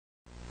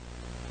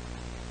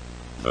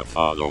The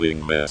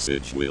following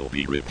message will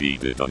be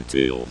repeated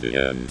until the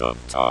end of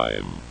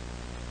time.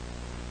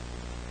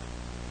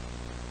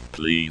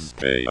 Please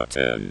pay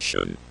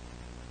attention.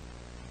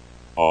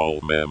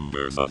 All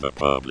members of the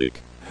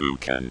public who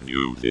can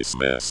view this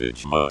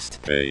message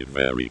must pay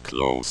very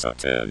close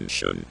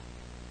attention,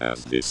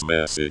 as this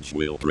message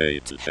will pray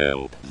to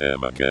help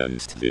them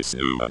against this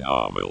new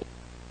anomaly.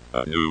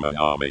 A new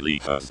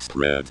anomaly has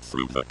spread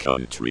through the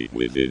country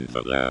within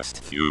the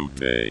last few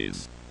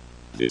days.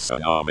 This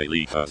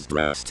anomaly has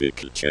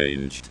drastically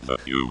changed the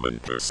human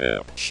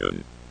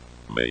perception,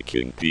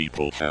 making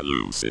people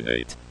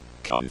hallucinate,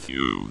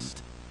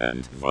 confused,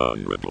 and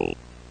vulnerable.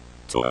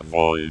 To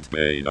avoid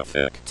being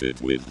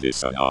affected with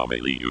this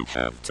anomaly, you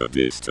have to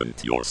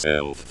distance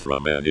yourself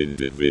from an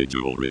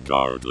individual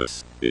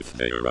regardless if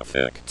they are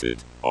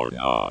affected or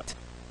not.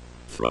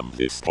 From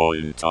this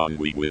point on,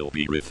 we will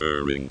be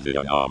referring the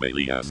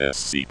anomaly as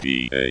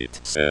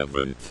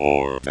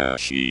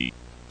SCP-874-E.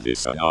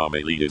 This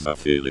anomaly is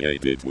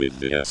affiliated with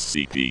the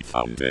SCP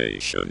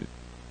Foundation.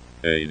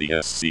 Any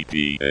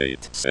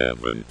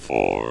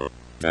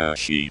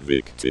SCP-874-E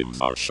victims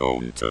are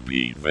shown to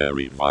be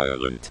very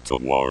violent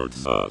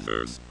towards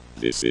others.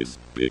 This is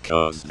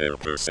because their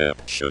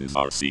perceptions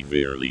are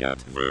severely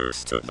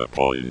adverse to the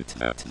point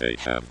that they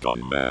have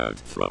gone mad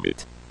from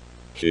it.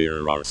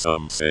 Here are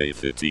some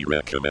safety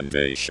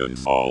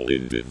recommendations all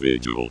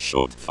individuals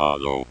should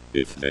follow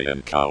if they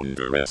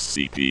encounter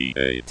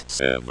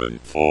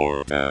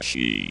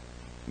SCP-874-E.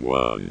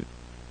 1.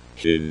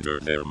 Hinder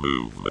their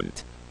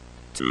movement.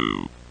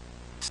 2.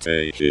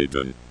 Stay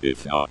hidden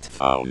if not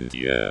found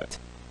yet.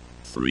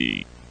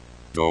 3.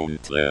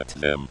 Don't let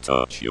them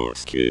touch your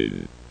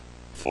skin.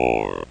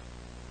 4.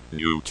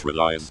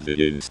 Neutralize the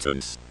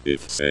instance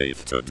if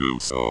safe to do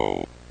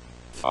so.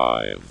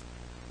 5.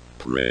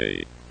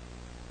 Pray.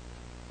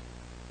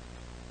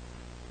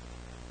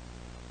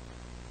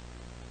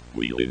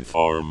 We'll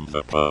inform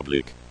the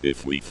public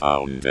if we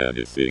found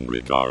anything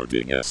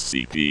regarding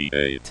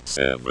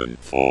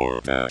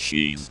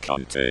SCP-874-E's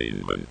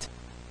containment.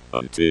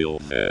 Until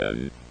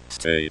then,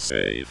 stay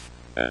safe,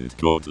 and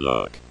good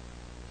luck.